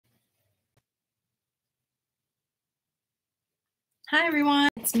Hi everyone,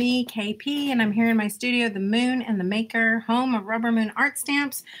 it's me, Kae Pea, and I'm here in my studio, The Moon and the Maker, home of RubberMoon art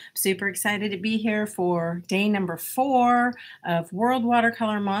stamps. I'm super excited to be here for day number 4 of World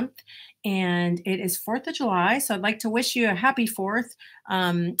Watercolor Month, and it is 4th of July, so I'd like to wish you a happy 4th.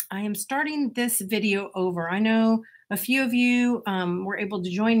 I am starting this video over. I know a few of you were able to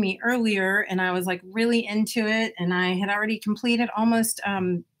join me earlier, and I was like really into it, and I had already completed almost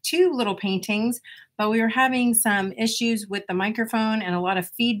 2 little paintings, but we were having some issues with the microphone and a lot of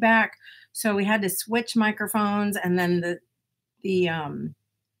feedback. So we had to switch microphones, and then the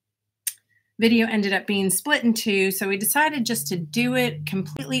video ended up being split in 2. So we decided just to do it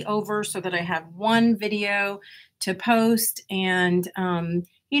completely over so that I have one video to post. And,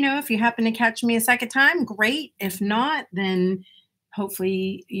 if you happen to catch me a second time, great. If not, then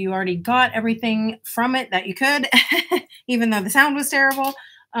hopefully you already got everything from it that you could, even though the sound was terrible.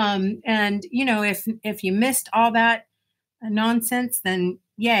 If you missed all that nonsense, then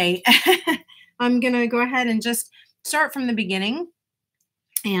yay. I'm going to go ahead and just start from the beginning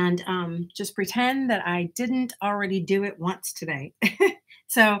and just pretend that I didn't already do it once today.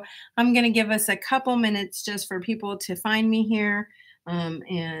 So I'm going to give us a couple minutes just for people to find me here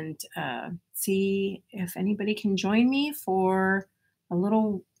and see if anybody can join me for a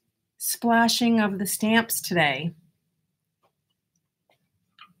little splashing of the stamps today.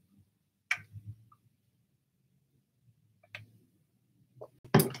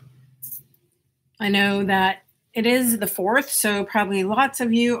 I know that it is the 4th, so probably lots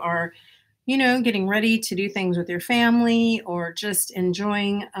of you are, getting ready to do things with your family or just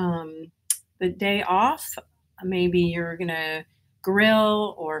enjoying the day off. Maybe you're going to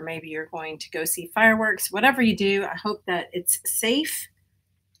grill, or maybe you're going to go see fireworks. Whatever you do, I hope that it's safe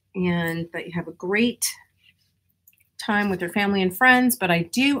and that you have a great time with your family and friends. But I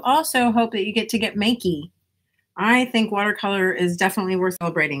do also hope that you get to get makey. I think watercolor is definitely worth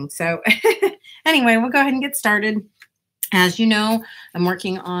celebrating. So anyway, we'll go ahead and get started. As you know, I'm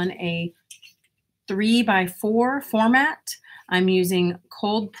working on a 3x4 format. I'm using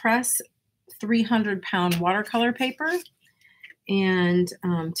cold press 300-pound watercolor paper. And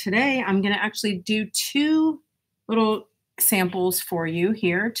today I'm going to actually do 2 little samples for you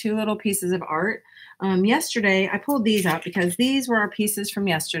here, 2 little pieces of art. Yesterday, I pulled these out because these were our pieces from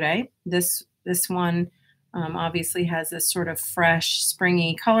yesterday. This one obviously has this sort of fresh,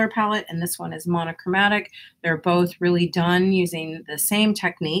 springy color palette, and this one is monochromatic. They're both really done using the same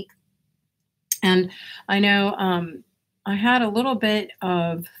technique. And I know I had a little bit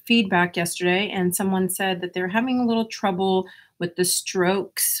of feedback yesterday, and someone said that they're having a little trouble with the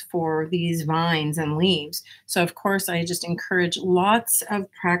strokes for these vines and leaves. So of course, I just encourage lots of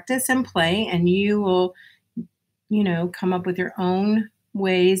practice and play, and you will, come up with your own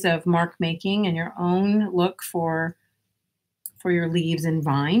ways of mark making and your own look for your leaves and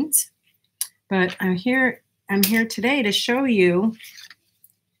vines. But I'm here today to show you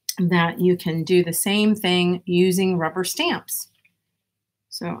that you can do the same thing using rubber stamps.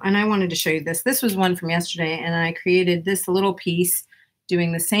 So, and I wanted to show you this. This was one from yesterday, and I created this little piece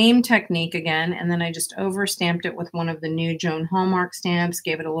doing the same technique again, and then I just over stamped it with one of the new Joan Hallmark stamps,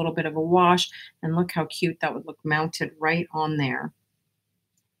 gave it a little bit of a wash, and look how cute that would look mounted right on there.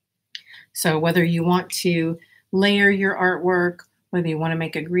 So whether you want to layer your artwork, whether you want to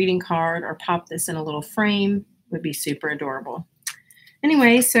make a greeting card or pop this in a little frame, would be super adorable.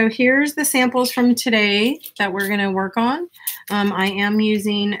 Anyway, so here's the samples from today that we're going to work on. I am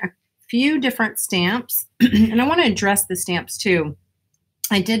using a few different stamps, and I want to address the stamps too.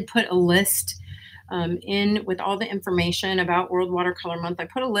 I did put a list in with all the information about World Watercolor Month. I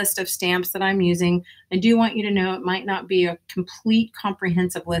put a list of stamps that I'm using. I do want you to know it might not be a complete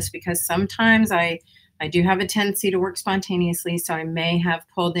comprehensive list because sometimes I do have a tendency to work spontaneously, so I may have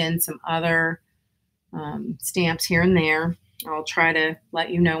pulled in some other stamps here and there. I'll try to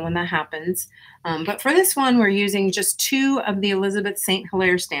let you know when that happens. But for this one, we're using just 2 of the Elizabeth St.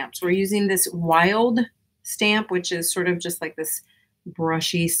 Hilaire stamps. We're using this Wild stamp, which is sort of just like this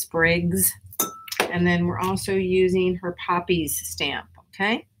brushy sprigs. And then we're also using her Poppies stamp,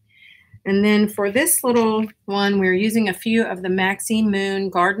 okay? And then for this little one, we're using a few of the Maxi Moon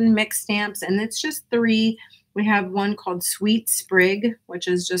Garden Mix stamps, and it's just 3. We have one called Sweet Sprig, which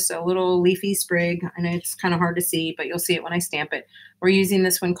is just a little leafy sprig. I know it's kind of hard to see, but you'll see it when I stamp it. We're using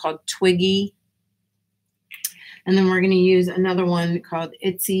this one called Twiggy. And then we're going to use another one called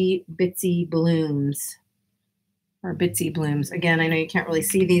Itsy Bitsy Blooms, or Bitsy Blooms. Again, I know you can't really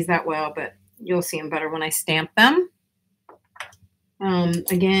see these that well, but you'll see them better when I stamp them.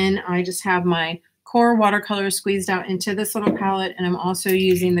 Again, I just have my core watercolors squeezed out into this little palette, and I'm also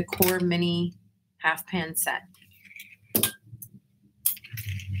using the core mini half pan set.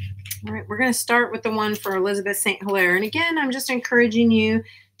 All right, we're going to start with the one for Elizabeth St. Hilaire. And again, I'm just encouraging you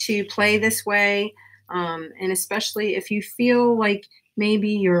to play this way. And especially if you feel like maybe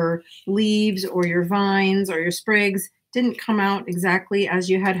your leaves or your vines or your sprigs didn't come out exactly as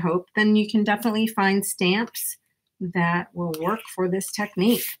you had hoped, then you can definitely find stamps that will work for this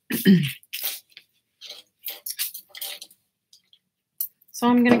technique. So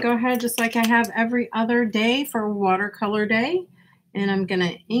I'm going to go ahead just like I have every other day for watercolor day. And I'm going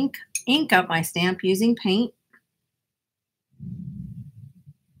to ink up my stamp using paint.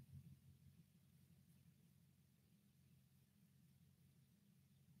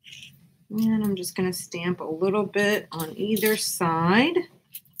 And I'm just going to stamp a little bit on either side.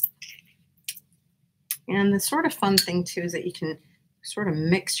 And the sort of fun thing too is that you can sort of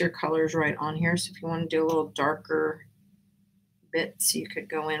mix your colors right on here. So if you want to do a little darker bits, you could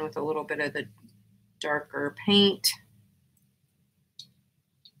go in with a little bit of the darker paint.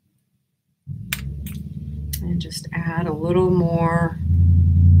 And just add a little more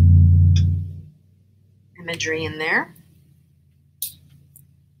imagery in there.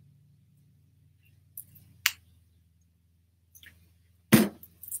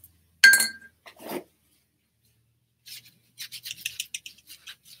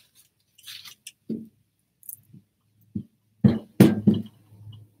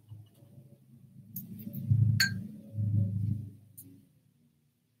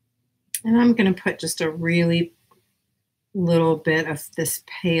 And I'm going to put just a really little bit of this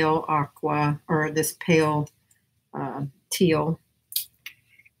pale aqua or this pale teal.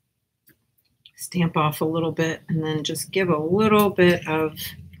 Stamp off a little bit and then just give a little bit of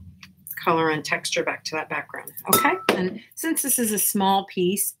color and texture back to that background. Okay, and since this is a small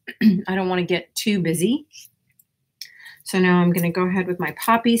piece, I don't want to get too busy. So now I'm going to go ahead with my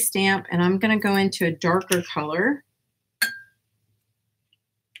poppy stamp and I'm going to go into a darker color.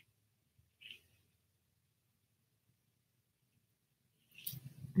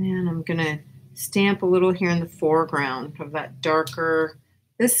 And I'm going to stamp a little here in the foreground of that darker.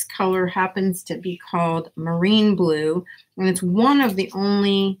 This color happens to be called marine blue, and it's one of the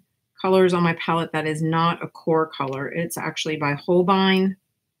only colors on my palette that is not a core color. It's actually by Holbein.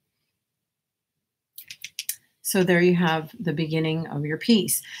 So there you have the beginning of your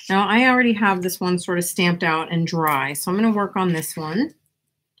piece. Now I already have this one sort of stamped out and dry, so I'm going to work on this one.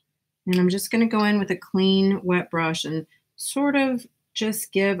 And I'm just going to go in with a clean, wet brush and sort of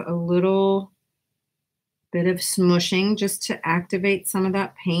just give a little bit of smushing just to activate some of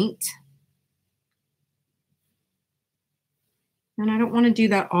that paint. And I don't want to do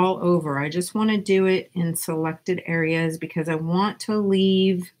that all over. I just want to do it in selected areas because I want to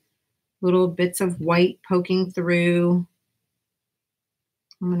leave little bits of white poking through.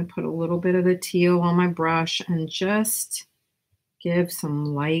 I'm going to put a little bit of the teal on my brush and just give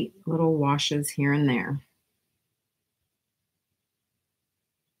some light little washes here and there.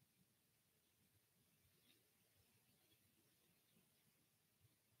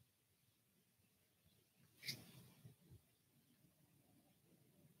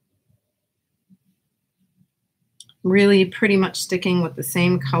 Really pretty much sticking with the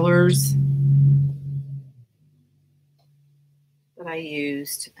same colors that I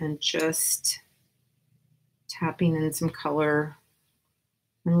used and just tapping in some color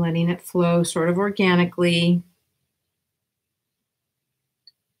and letting it flow sort of organically.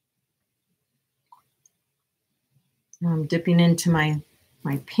 Now I'm dipping into my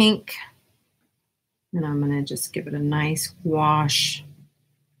pink and I'm going to just give it a nice wash.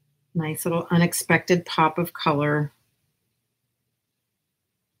 Nice little unexpected pop of color.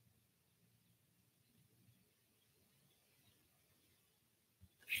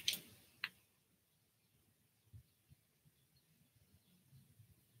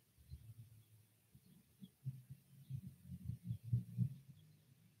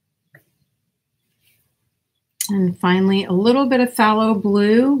 And finally, a little bit of phthalo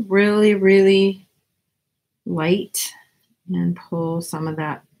blue, really, really light, and pull some of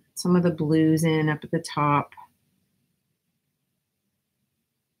the blues in up at the top.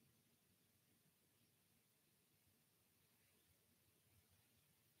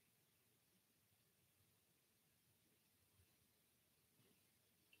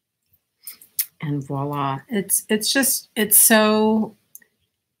 And voila, it's so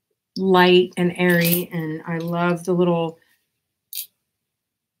light and airy, and I love the little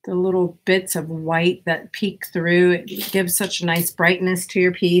bits of white that peek through. It gives such a nice brightness to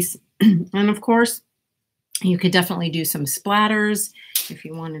your piece. And of course, you could definitely do some splatters if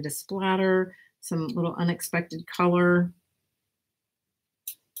you wanted to splatter some little unexpected color.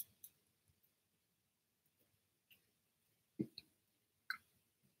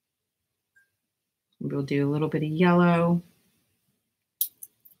 We'll do a little bit of yellow.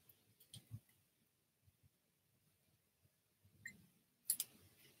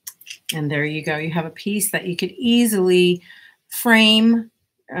 And there you go. You have a piece that you could easily frame.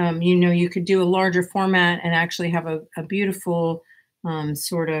 You know, you could do a larger format and actually have a beautiful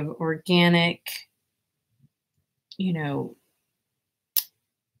sort of organic, you know,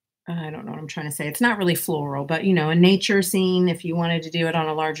 I don't know what I'm trying to say. It's not really floral, but you know, a nature scene if you wanted to do it on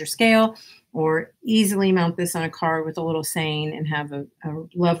a larger scale, or easily mount this on a card with a little saying and have a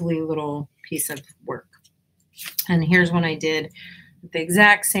lovely little piece of work. And here's one I did with the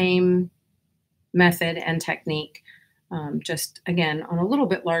exact same method and technique, just again on a little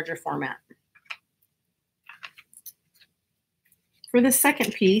bit larger format. For the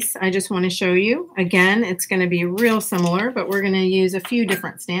second piece, I just want to show you, again, it's going to be real similar, but we're going to use a few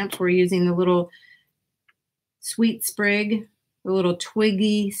different stamps. We're using the little Sweet Sprig, the little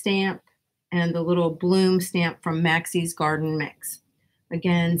Twiggy stamp, and the little Bloom stamp from Maxie's Garden Mix.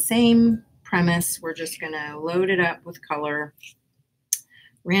 Again, same premise. We're just going to load it up with color,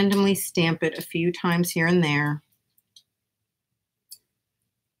 randomly stamp it a few times here and there.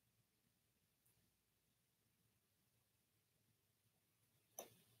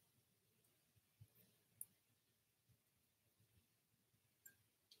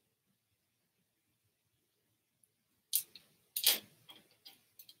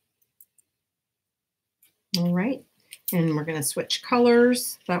 All right, and we're going to switch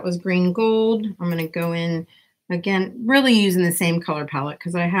colors. That was green gold. I'm going to go in again, really using the same color palette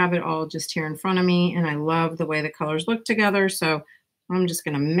because I have it all just here in front of me, and I love the way the colors look together. So I'm just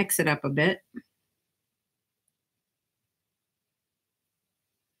going to mix it up a bit.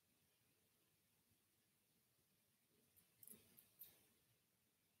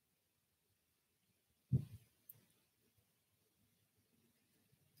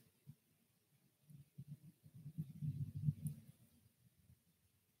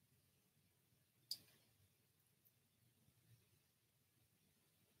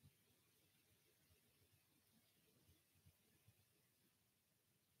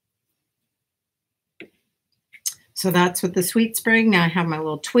 So that's with the Sweet Sprig. Now I have my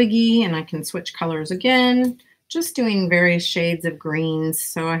little Twiggy, and I can switch colors again, just doing various shades of greens.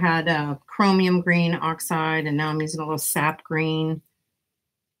 So I had a chromium green oxide, and now I'm using a little sap green.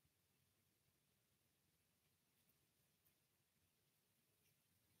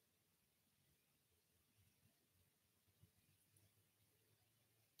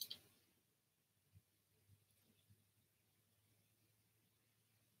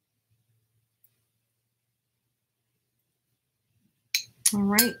 All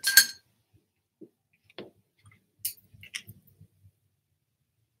right.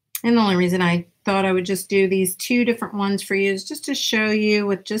 And the only reason I thought I would just do these two different ones for you is just to show you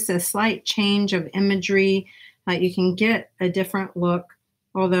with just a slight change of imagery that you can get a different look.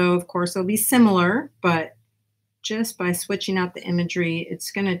 Although, of course, it'll be similar, but just by switching out the imagery, it's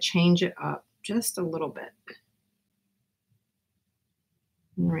going to change it up just a little bit.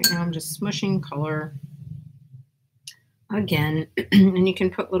 And right now I'm just smushing color again. And you can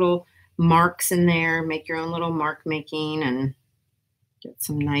put little marks in there, make your own little mark making, and get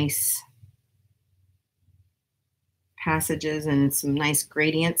some nice passages and some nice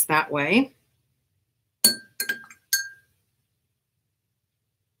gradients that way.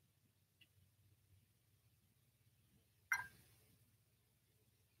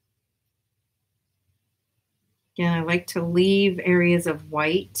 Again, I like to leave areas of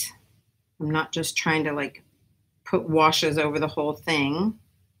white. I'm not just trying to like put washes over the whole thing.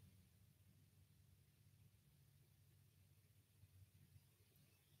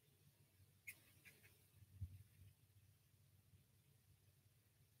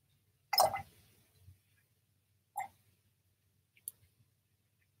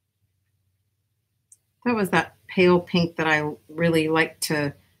 That was that pale pink that I really like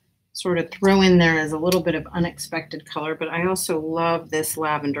to sort of throw in there as a little bit of unexpected color, but I also love this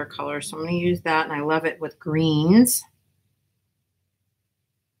lavender color. So I'm going to use that, and I love it with greens.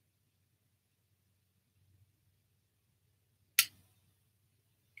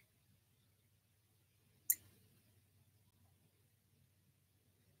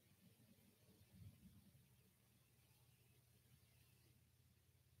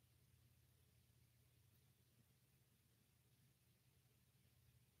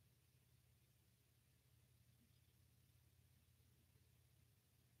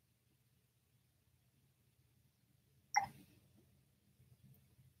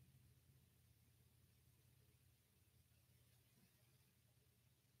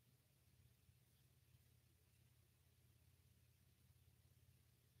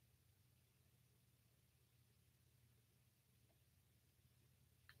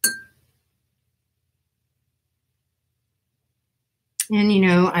 And,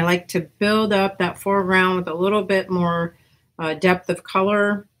 I like to build up that foreground with a little bit more depth of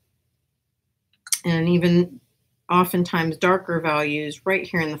color and even oftentimes darker values right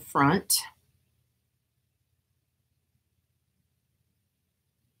here in the front.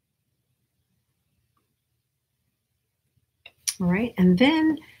 All right, and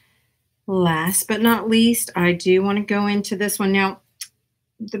then last but not least, I do want to go into this one. Now,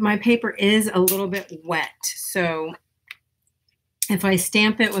 my paper is a little bit wet, so if I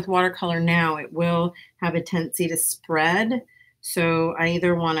stamp it with watercolor now, it will have a tendency to spread. So I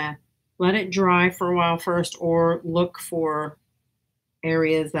either want to let it dry for a while first or look for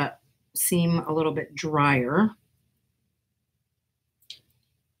areas that seem a little bit drier.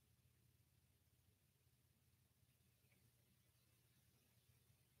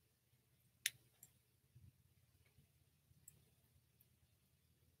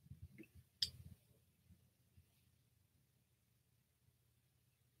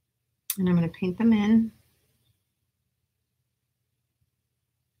 And I'm going to paint them in.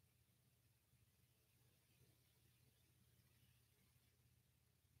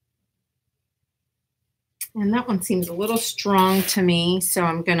 And that one seems a little strong to me, so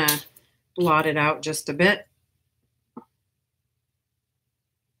I'm going to blot it out just a bit.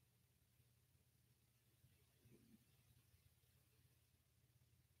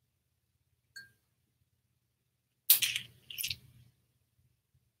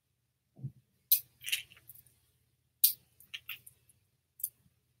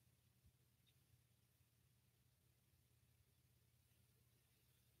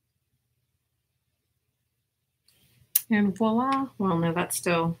 And voila. Well, no, that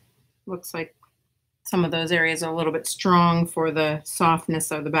still looks like some of those areas are a little bit strong for the softness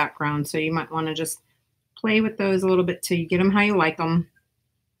of the background. So you might want to just play with those a little bit till you get them how you like them.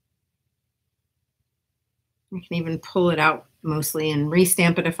 I can even pull it out mostly and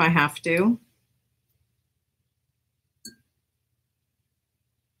restamp it if I have to.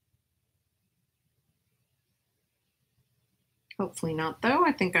 Hopefully not though.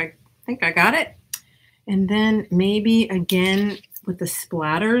 I think I got it. And then maybe again with the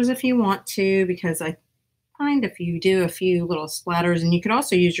splatters if you want to, because I find if you do a few little splatters, and you could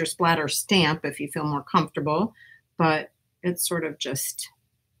also use your splatter stamp if you feel more comfortable, but it's sort of just,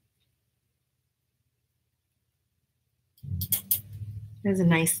 there's a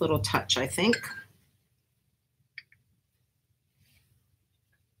nice little touch, I think.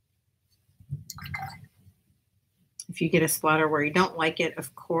 If you get a splatter where you don't like it,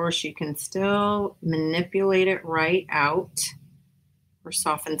 of course, you can still manipulate it right out or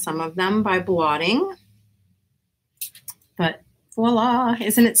soften some of them by blotting. But voila,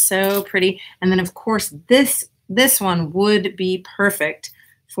 isn't it so pretty? And then, of course, this one would be perfect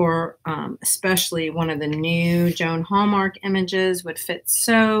for especially one of the new Joan Hallmark images, would fit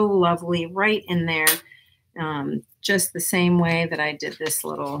so lovely right in there, just the same way that I did this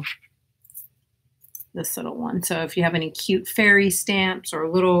little one. So if you have any cute fairy stamps or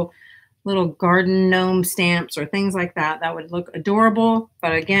little garden gnome stamps or things like that, that would look adorable.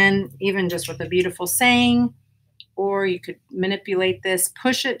 But again, even just with a beautiful saying, or you could manipulate this,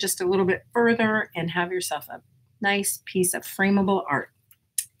 push it just a little bit further, and have yourself a nice piece of frameable art.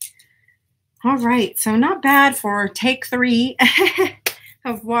 All right, so not bad for take 3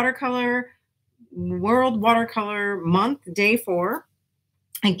 of World Watercolor Month, day 4.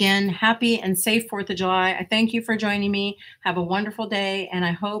 Again, happy and safe 4th of July. I thank you for joining me. Have a wonderful day, and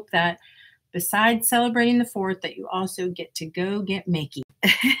I hope that besides celebrating the 4th, that you also get to go get makey.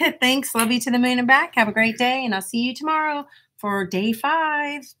 Thanks. Love you to the moon and back. Have a great day, and I'll see you tomorrow for day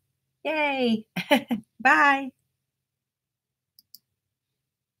 5. Yay. Bye.